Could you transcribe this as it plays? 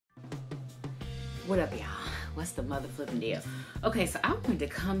What up, y'all? What's the mother flipping deal? Okay, so I wanted to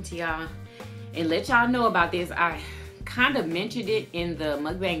come to y'all and let y'all know about this. I kind of mentioned it in the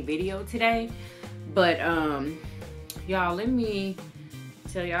mukbang video today, but y'all, let me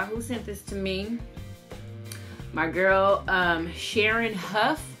tell y'all who sent this to me. My girl Sharon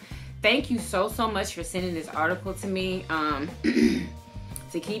Huff. Thank you so much for sending this article to me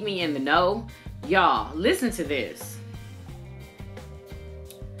to keep me in the know. Y'all, listen to this.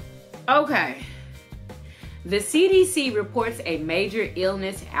 Okay. The CDC reports a major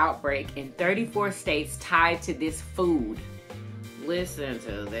illness outbreak in 34 states tied to this food. Listen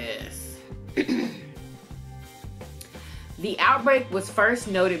to this. The outbreak was first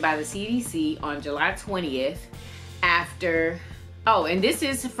noted by the CDC on July 20th after, oh, and this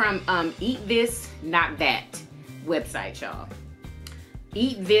is from Eat This, Not That website, y'all.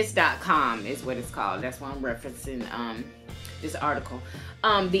 EatThis.com is what it's called. That's why I'm referencing this article.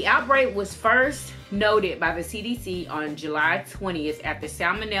 The outbreak was first noted by the CDC on July 20th after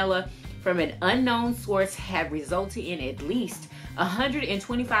salmonella from an unknown source had resulted in at least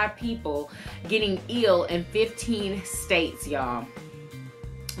 125 people getting ill in 15 states, y'all,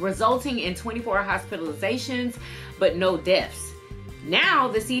 resulting in 24 hospitalizations but no deaths. Now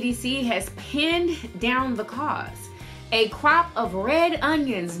the CDC has pinned down the cause. A crop of red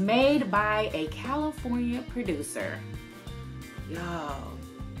onions made by a California producer. Y'all,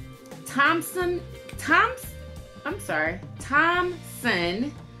 Thompson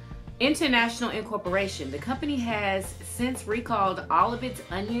International Incorporation. The company has since recalled all of its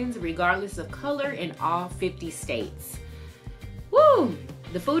onions, regardless of color, in all 50 states. Woo!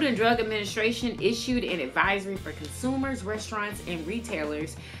 The Food and Drug Administration issued an advisory for consumers, restaurants, and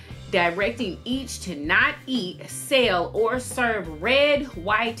retailers directing each to not eat, sell, or serve red,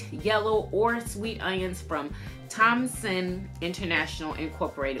 white, yellow, or sweet onions from Thompson International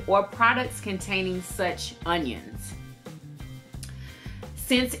Incorporated or products containing such onions.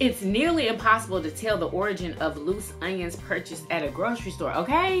 Since it's nearly impossible to tell the origin of loose onions purchased at a grocery store,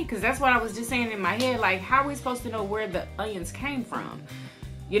 okay? Because that's what I was just saying in my head. Like, how are we supposed to know where the onions came from?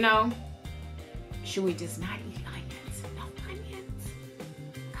 You know? Should we just not eat onions? No onions?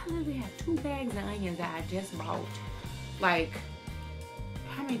 I literally have 2 bags of onions that I just bought. Like,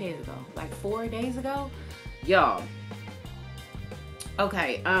 how many days ago? Like 4 days ago? Y'all.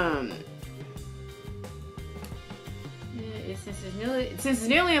 Okay, since it's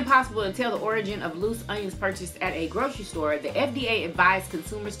nearly impossible to tell the origin of loose onions purchased at a grocery store, the FDA advised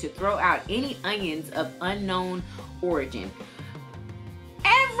consumers to throw out any onions of unknown origin.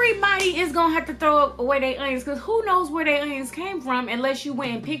 Everybody is gonna have to throw away their onions because who knows where their onions came from unless you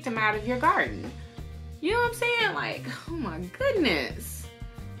went and picked them out of your garden. You know what I'm saying? Like, oh my goodness.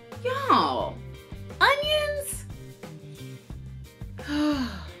 Y'all, onions?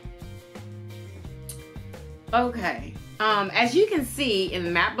 Okay. As you can see in the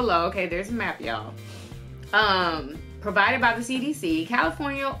map below, okay, there's a map, y'all. Provided by the CDC,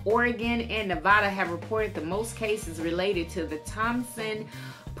 California, Oregon, and Nevada have reported the most cases related to the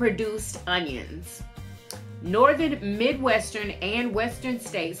Thompson-produced onions. Northern, Midwestern, and Western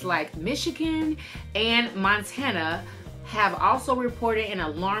states like Michigan and Montana have also reported an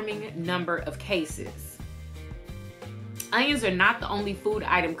alarming number of cases. Onions are not the only food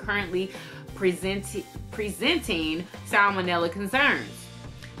item currently presenting salmonella concerns.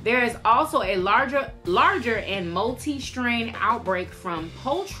 There is also a larger and multi-strain outbreak from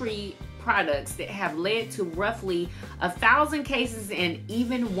poultry products that have led to roughly 1,000 cases and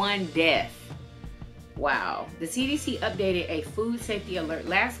even 1 death. Wow. The CDC updated a food safety alert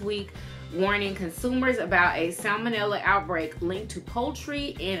last week, warning consumers about a salmonella outbreak linked to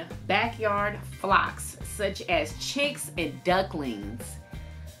poultry and backyard flocks, such as chicks and ducklings.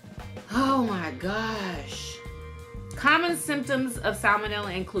 Oh my gosh. Common symptoms of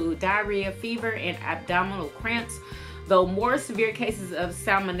salmonella include diarrhea, fever, and abdominal cramps, though more severe cases of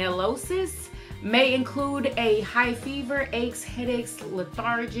salmonellosis may include a high fever, aches, headaches,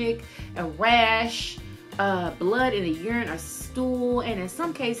 lethargic, a rash, blood in the urine or stool, and in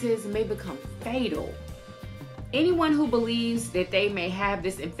some cases may become fatal. Anyone who believes that they may have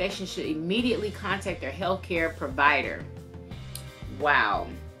this infection should immediately contact their healthcare provider. Wow.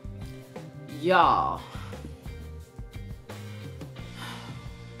 Y'all.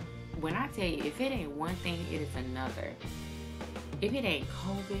 When I tell you, if it ain't one thing, it is another. If it ain't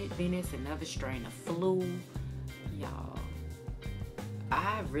COVID, then it's another strain of flu. Y'all,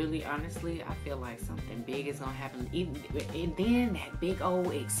 I really, honestly, I feel like something big is gonna happen. And then that big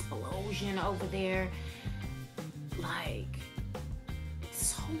old explosion over there. Like,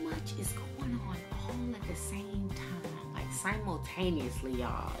 so much is going on all at the same time. Like, simultaneously,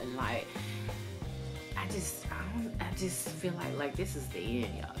 y'all. And like, I just feel like this is the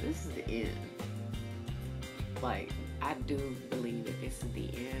end, y'all. This is the end. Like, I do believe that this is the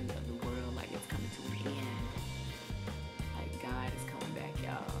end of the world. Like, it's coming to an end. Like, God is coming back,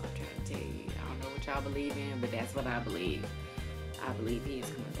 y'all. I'm trying to tell you. I don't know what y'all believe in, but that's what I believe. I believe he is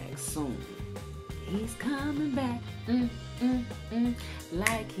coming back soon. He's coming back.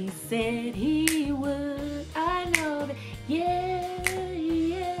 Like he said he would. I know that. Yeah,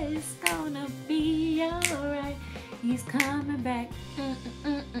 it's gonna be alright. He's coming back.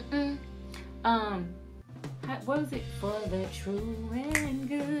 What was it? For the true and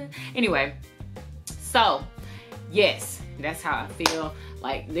good. Anyway, so yes, that's how I feel.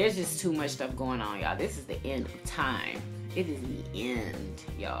 Like, there's just too much stuff going on, y'all. This is the end of time. It is the end,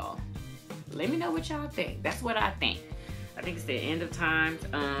 y'all. Let me know what y'all think. That's what I think. I think it's the end of time.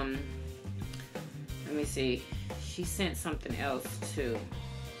 Let me see. She sent something else too.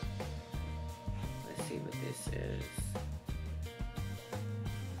 Let's see what this is.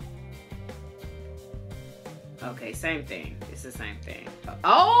 Okay, same thing. It's the same thing.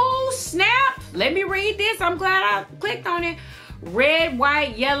 Oh, snap! Let me read this. I'm glad I clicked on it. Red,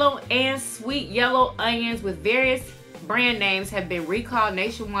 white, yellow, and sweet yellow onions with various brand names have been recalled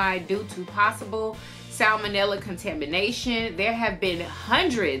nationwide due to possible salmonella contamination. There have been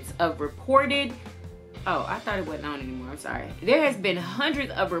hundreds of reported... Oh, I thought it wasn't on anymore. I'm sorry. There has been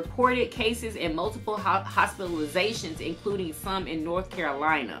hundreds of reported cases and multiple hospitalizations, including some in North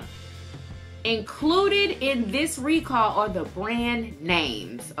Carolina. Included in this recall are the brand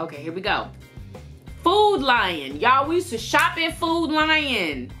names. Okay, here we go. Food Lion. Y'all, we used to shop at Food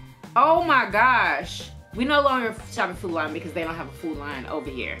Lion. Oh my gosh. We no longer shop at Food Lion because they don't have a Food Lion over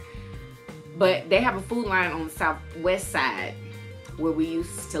here. But they have a Food Lion on the southwest side where we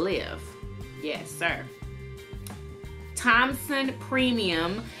used to live. Yes, sir. Thompson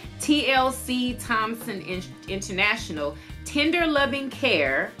Premium, TLC Thompson International, Tender Loving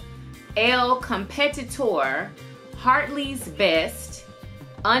Care, El Competitor, Hartley's Best,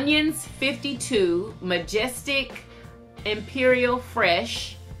 Onions 52, Majestic Imperial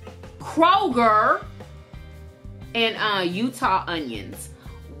Fresh, Kroger, and Utah Onions.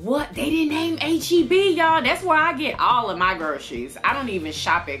 What? They didn't name H-E-B, y'all. That's where I get all of my groceries. I don't even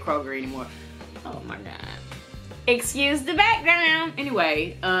shop at Kroger anymore. Oh my God. Excuse the background.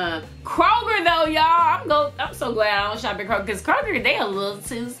 Anyway, Kroger though, y'all, I'm so glad I don't shop at Kroger, because Kroger, they a little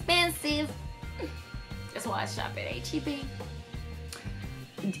too expensive. That's why I shop at H-E-B.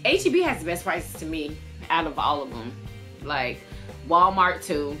 H-E-B has the best prices to me out of all of them. Like Walmart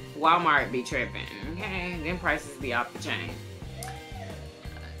too. Walmart be tripping. Okay, them prices be off the chain.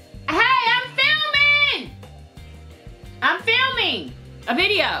 Hey, I'm filming a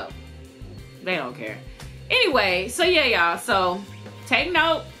video. They don't care. Anyway, so yeah, y'all. So take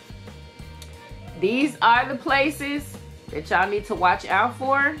note. These are the places that y'all need to watch out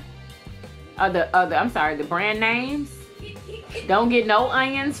for. The brand names. Don't get no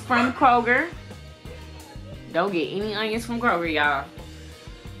onions from Kroger. Don't get any onions from Kroger, y'all.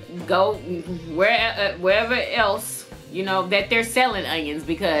 Go wherever else, you know, that they're selling onions,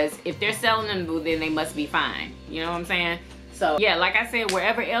 because if they're selling them, then they must be fine. You know what I'm saying? So yeah, like I said,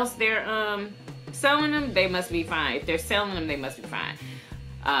 wherever else they're selling them, they must be fine. If they're selling them, they must be fine.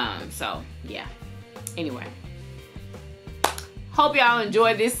 So yeah. Anyway, hope y'all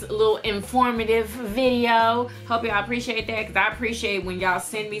enjoyed this little informative video. Hope y'all appreciate that, because I appreciate when y'all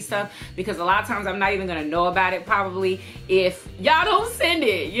send me stuff, because a lot of times I'm not even gonna know about it probably if y'all don't send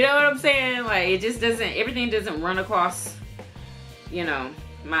it. You know what I'm saying? Like, it just doesn't, everything doesn't run across, you know,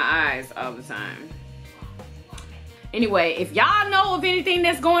 my eyes all the time. Anyway, if y'all know of anything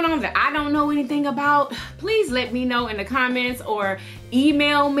that's going on that I don't know anything about, please let me know in the comments, or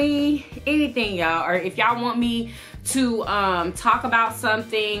email me, anything, y'all. Or if y'all want me to talk about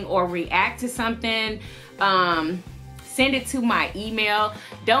something or react to something, send it to my email.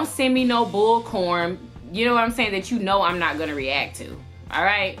 Don't send me no bullcorn, you know what I'm saying, that you know I'm not gonna react to. All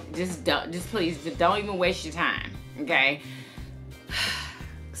right, just please don't even waste your time, okay?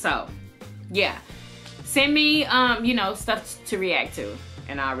 So yeah, send me you know, stuff to react to,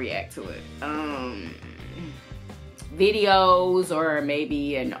 and I'll react to it. Videos, or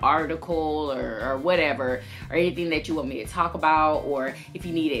maybe an article, or whatever, or anything that you want me to talk about, or if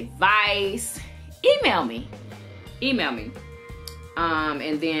you need advice, email me.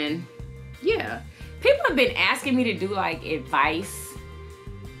 And then yeah, people have been asking me to do like advice,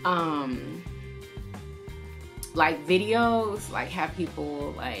 like videos, like have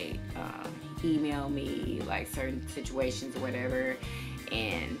people like email me like certain situations or whatever,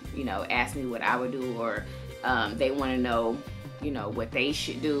 and you know, ask me what I would do, or they want to know, you know, what they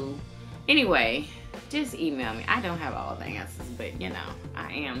should do. Anyway, just email me. I don't have all the answers, but you know,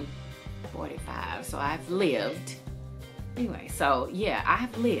 I am 45, so I've lived. Anyway, so yeah,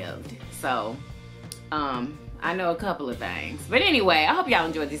 I've lived. So, I know a couple of things. But anyway, I hope y'all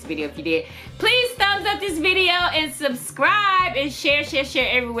enjoyed this video. If you did, please thumbs up this video and subscribe and share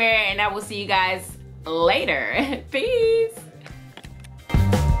everywhere. And I will see you guys later. Peace.